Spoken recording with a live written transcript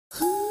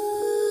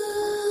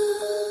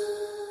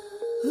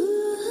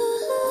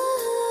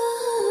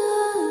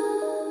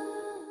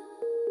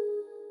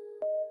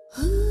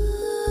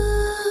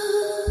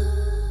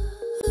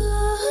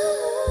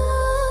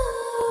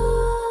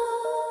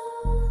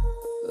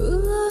Hi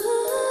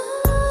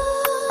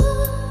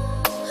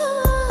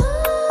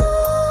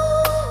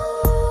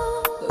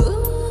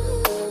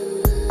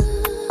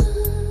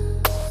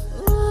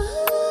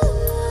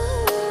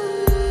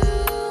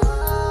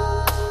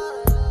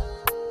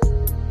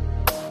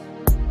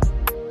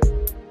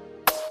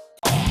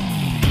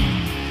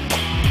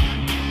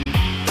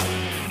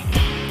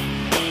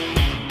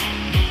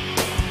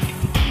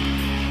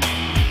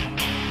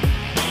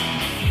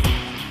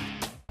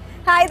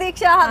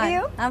Deeksha, how are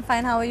you? I'm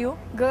fine, how are you?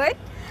 Good.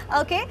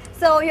 Okay,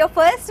 so your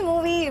first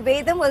movie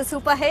VEDAM was a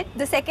super hit.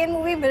 The second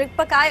movie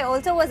MIRAPAKAY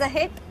also was a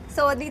hit.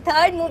 So the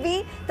third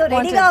movie, so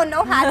ready ga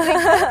unnav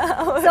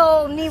hat-trick.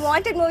 So nee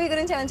Wanted movie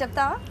gurinchi em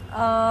cheptava?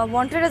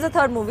 Wanted is the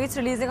third movie. It's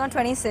releasing on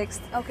 26th.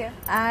 Okay.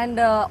 And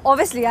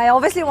obviously, I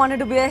wanted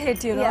to be a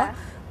hit, you know. Yeah.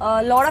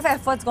 A lot of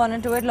efforts gone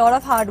into it, a lot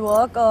of hard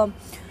work.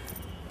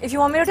 If you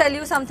want me to tell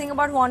you something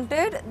about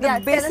Wanted,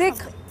 the basic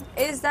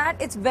is that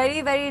it's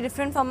very, very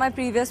different from my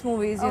previous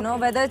movies, you know,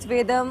 whether it's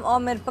VEDAM or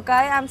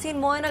MIRAPAKAY. I'm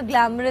seen more in a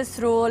glamorous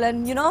role,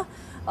 and you know,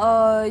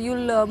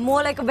 you'll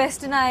more like a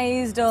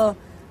westernized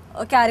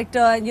character,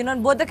 and you know,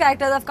 both the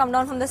characters have come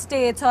down from the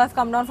States or have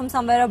come down from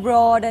somewhere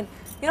abroad, and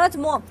you know, it's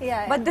more.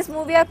 Yeah. But this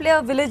movie, I play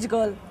a village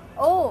girl.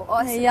 Oh,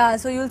 awesome. Yeah,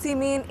 so you'll see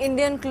me in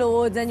Indian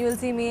clothes, and you'll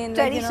see me in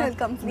traditional, like, you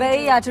know, completely.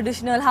 very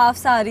traditional half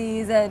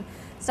saris and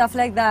stuff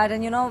like that,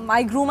 and you know,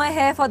 I grew my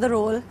hair for the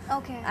role.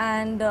 Okay.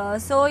 And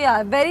so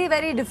yeah, very,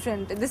 very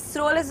different. This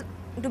role is,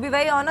 to be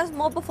very honest,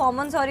 more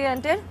performance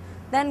oriented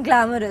than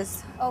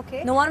glamorous.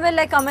 Okay. No one will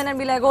like come in and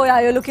be like, oh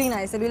yeah, you're looking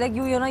nice. They'll be like,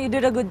 you know, you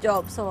did a good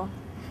job. So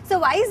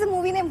why is the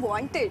movie name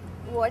Wanted?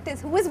 Who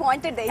is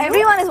wanted there?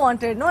 Everyone is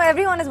wanted. No,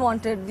 everyone is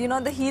wanted. You know,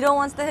 the hero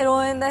wants the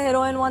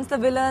heroine wants the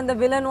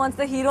villain wants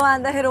the hero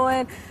and the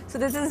heroine. So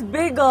this is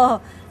big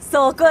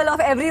circle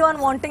of everyone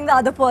wanting the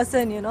other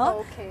person, you know.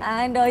 Okay.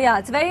 And yeah,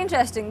 it's very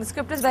interesting. The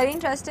script is very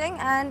interesting,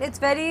 and it's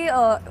very,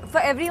 for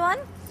everyone,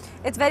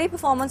 it's very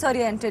performance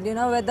oriented, you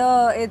know,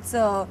 whether it's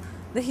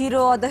the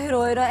hero or the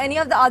heroine or any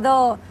of the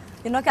other,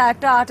 you know,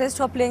 character artists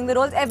who are playing the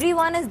roles.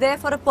 Everyone is there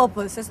for a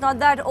purpose. It's not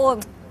that, oh,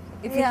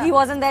 if he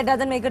wasn't there, it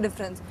doesn't make a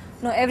difference.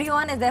 No,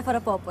 everyone is there for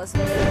a purpose.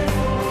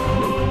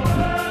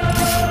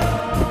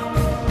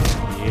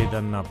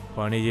 ఏదన్నా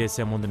పని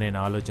చేసే ముందు నేను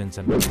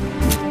ఆలోచించను.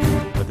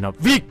 అది నా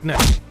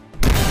weakness.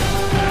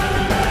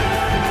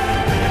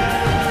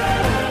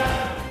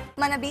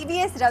 మన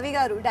BBS Ravi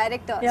garu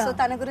director. So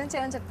tana gurinchi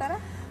em cheptara?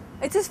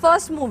 It's his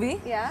first movie.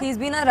 Yeah. He's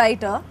been a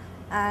writer,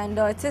 and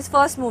it's his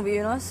first movie,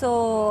 you know. So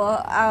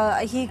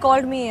he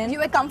called me in.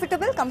 You were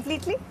comfortable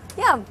completely?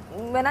 Yeah,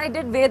 when I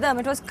did VEDAM,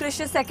 it was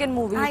Krish's second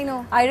movie. I know.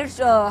 I did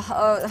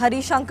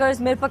Hari Shankar's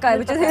MIRAPAKAY,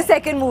 which is his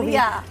second movie.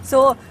 Yeah. So,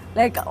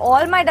 like,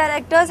 all my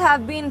directors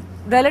have been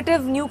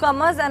relative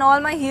newcomers, and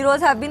all my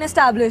heroes have been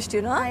established,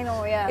 you know. I know,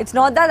 yeah. It's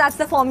not that that's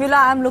the formula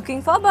I'm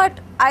looking for,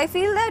 but I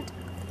feel that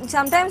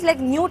sometimes, like,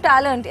 new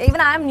talent,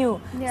 even I'm new,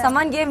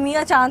 someone gave me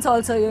a chance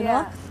also, you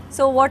know.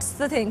 So, what's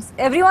the things?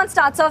 Everyone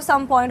starts off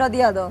some point or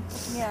the other.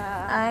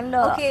 Yeah.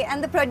 And okay, and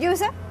the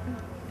producer?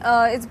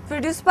 It's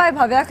produced by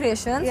Bhavya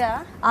Creations.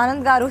 Yeah.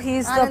 Anand Garu,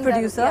 he's the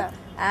producer.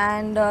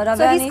 And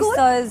Ravi cool?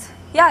 sir is,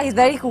 he's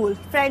very cool.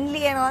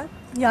 Friendly and all?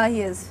 Yeah,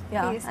 he is.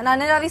 Yeah. And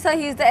Anand Ravi sir,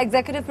 he's the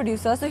executive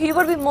producer. So he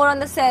would be more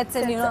on the sets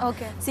and, you know,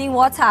 seeing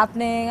what's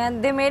happening.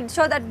 And they made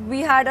sure that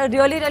we had a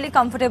really, really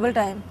comfortable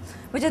time,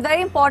 which is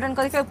very important,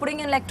 because if you're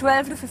putting in like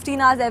 12 to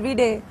 15 hours every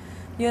day,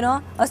 you know,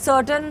 a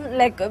certain,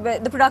 like,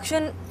 the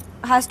production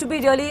has to be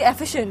really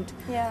efficient.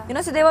 Yeah. You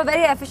know, so they were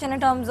very efficient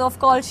in terms of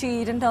call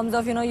sheet, in terms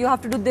of, you know, you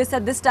have to do this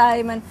at this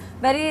time, and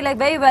very, like,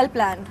 very well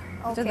planned.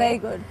 Which is very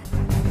good.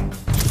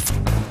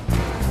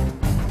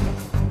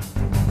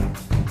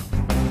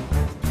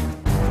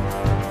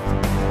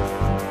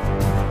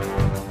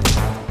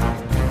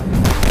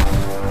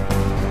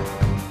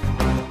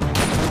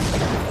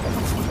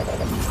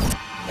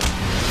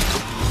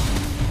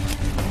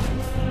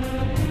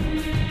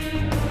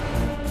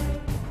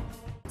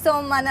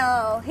 So,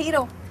 mana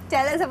hero.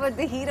 Tell us about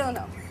the hero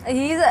now.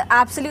 He's an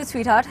absolute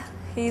sweetheart.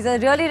 He's a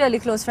really, really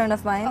close friend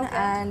of mine. Okay.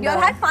 And you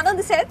all had fun on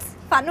the sets?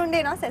 Fun unde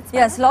na sets?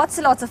 Yes, lots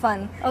of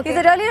fun. Okay. He's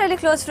a really, really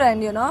close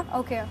friend, you know.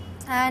 Okay.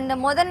 And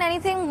more than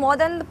anything, more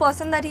than the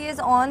person that he is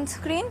on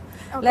screen,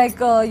 like,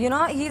 you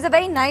know, he's a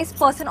very nice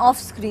person off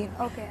screen.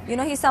 Okay. You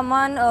know, he's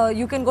someone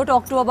you can go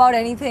talk to about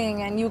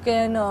anything, and you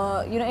can,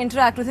 you know,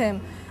 interact with him.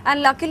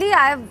 And luckily,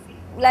 I've,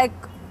 like,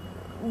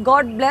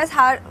 God bless,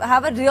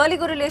 have a really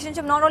good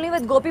relationship, not only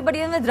with Gopi, but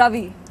even with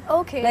Ravi.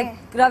 Okay. Like,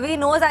 Ravi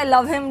knows I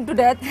love him to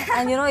death,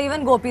 and you know, even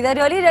Gopi, they're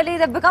really,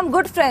 they've become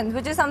good friends,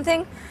 which is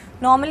something,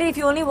 normally if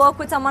you only work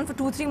with someone for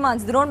 2-3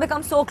 months, they don't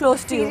become so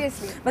close to you.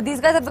 But these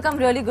guys have become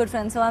really good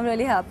friends, so I'm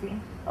really happy.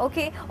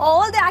 Okay,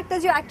 all the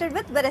actors you acted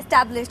with were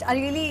established, are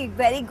really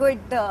very good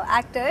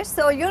actors.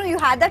 So, you know, you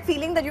had that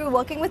feeling that you were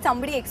working with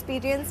somebody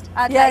experienced.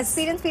 Yes.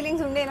 Experienced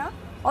feelings unde na?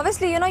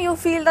 Obviously, you know, you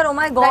feel that, oh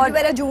my God, that you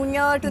were a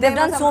junior to them.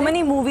 They've done so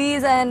many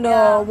movies, and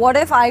what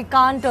if I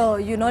can't,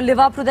 you know, live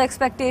up to the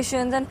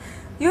expectations? And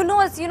you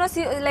know, see,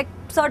 like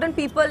certain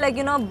people, like,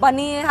 you know,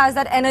 Bunny has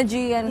that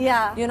energy, and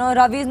you know,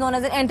 Ravi is known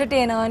as an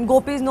entertainer, and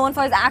Gopi is known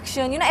for his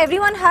action. You know,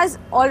 everyone has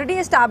already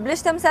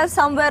established themselves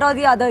somewhere or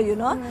the other, you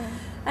know.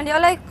 And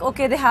you're like,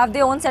 okay, they have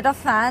their own set of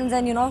fans,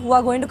 and you know, who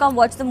are going to come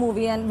watch the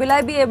movie, and will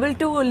I be able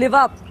to live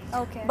up?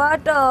 Okay.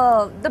 But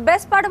the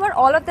best part about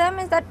all of them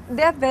is that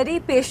they are very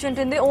patient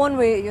in their own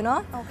way, you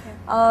know.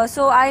 Okay.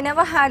 So I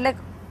never had, like,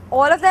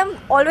 all of them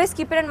always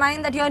keep it in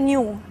mind that you're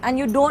new and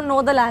you don't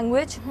know the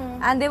language,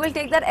 and they will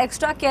take that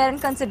extra care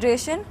and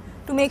consideration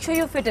to make sure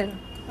you fit in.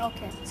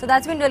 Okay. So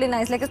that's been really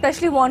nice. Like,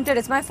 especially Wanted,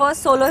 it's my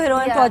first solo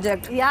heroine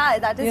project. Yeah,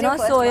 that is you your know.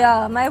 first So one.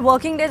 yeah, my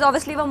working days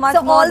obviously were much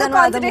so more all than the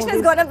concentration other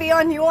is gonna be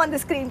on you on the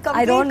screen.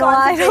 Complete I don't know.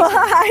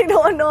 I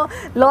don't know.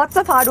 Lots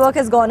of hard work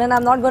has gone, and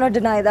I'm not going to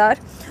deny that.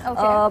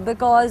 Okay.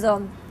 Because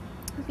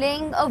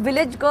playing a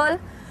village girl,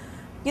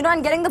 you know,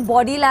 and getting the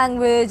body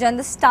language and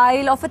the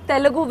style of a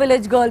Telugu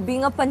village girl,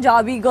 being a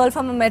Punjabi girl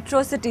from a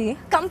metro city.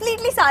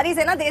 Completely saris,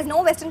 hai na? There is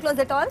no western clothes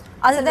at all.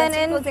 Other than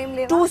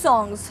in 2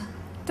 songs.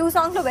 2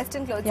 songs for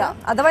western clothes. Yeah. Huh?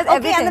 Otherwise, okay,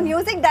 everything. and the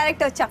music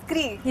director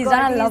Chakri. He's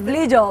done a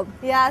lovely job.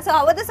 Yeah. So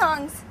how are the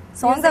songs?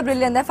 Songs are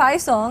brilliant. There are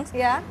 5 songs.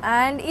 Yeah.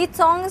 And each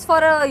song is for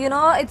a, you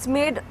know, it's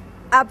made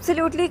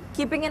absolutely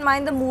keeping in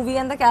mind the movie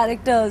and the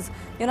characters.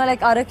 You know,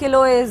 like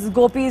Arakilo is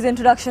Gopi's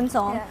introduction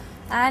song. Yeah.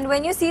 And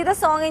when you see the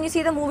song and you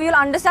see the movie, you'll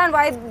understand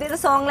why there's a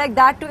song like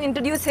that to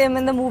introduce him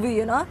in the movie,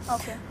 you know.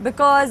 Okay.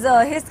 Because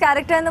his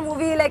character in the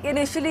movie, like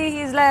initially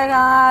he's like,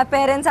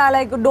 parents are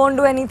like, don't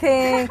do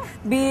anything,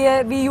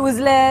 be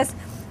useless.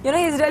 You know,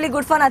 he's really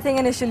good for nothing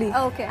initially.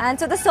 Okay. And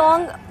so the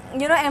song,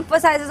 you know,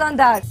 emphasizes on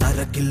that.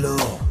 Arakilo,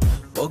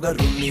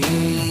 pogaruni,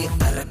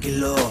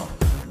 arakilo,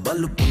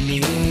 balupuni,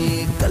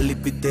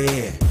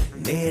 kalipite,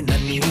 ne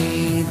nani,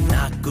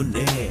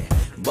 nakune,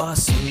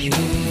 basuni.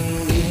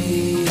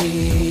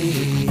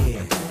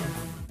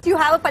 Do you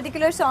have a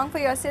particular song for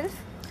yourself?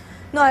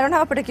 No, I don't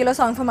have a particular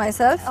song for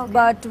myself,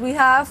 but we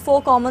have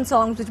 4 common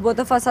songs which both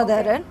of us are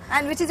there in.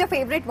 And which is your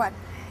favorite one?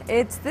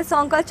 It's this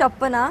song called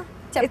Chappana.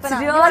 It's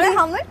really... You want to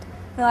hum it?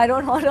 No, I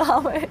don't want to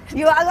hum it.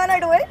 You are gonna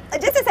do it?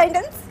 Just a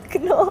sentence?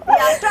 No.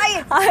 Yeah, try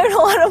it. I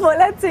don't want to go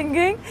at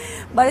singing,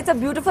 but it's a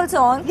beautiful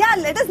song. Yeah,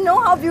 let us know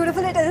how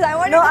beautiful it is. I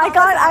want No, to I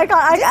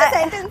can't. Just a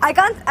sentence.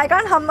 I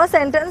can't hum a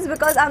sentence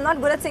because I'm not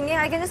good at singing.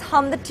 I can just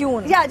hum the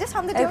tune. Yeah, just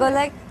hum the tune. I go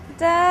like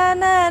da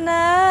na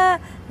na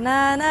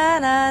na na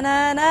na na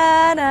na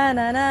na na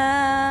na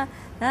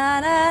na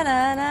na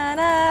na na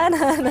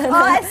na.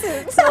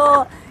 Awesome.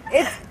 So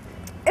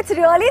it's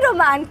really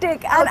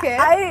romantic, and Okay.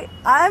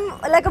 I'm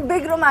like a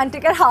big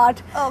romantic at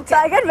heart. Okay. So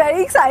I get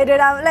very excited.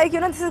 I'm like,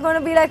 you know, this is going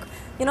to be like,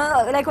 you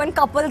know, like when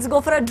couples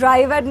go for a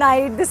drive at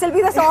night, this will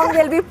be the song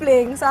they'll be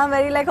playing. So I'm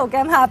very like, okay,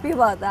 I'm happy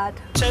about that.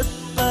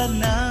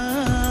 Chappana,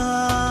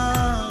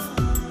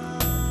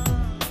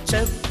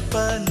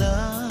 Chappana,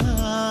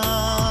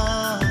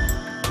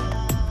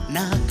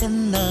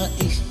 nakanna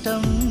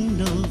ishtam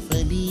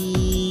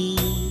nuvani,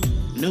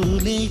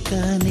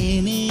 nuleka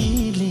nene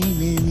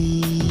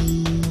lenani,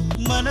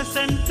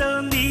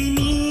 manasantondi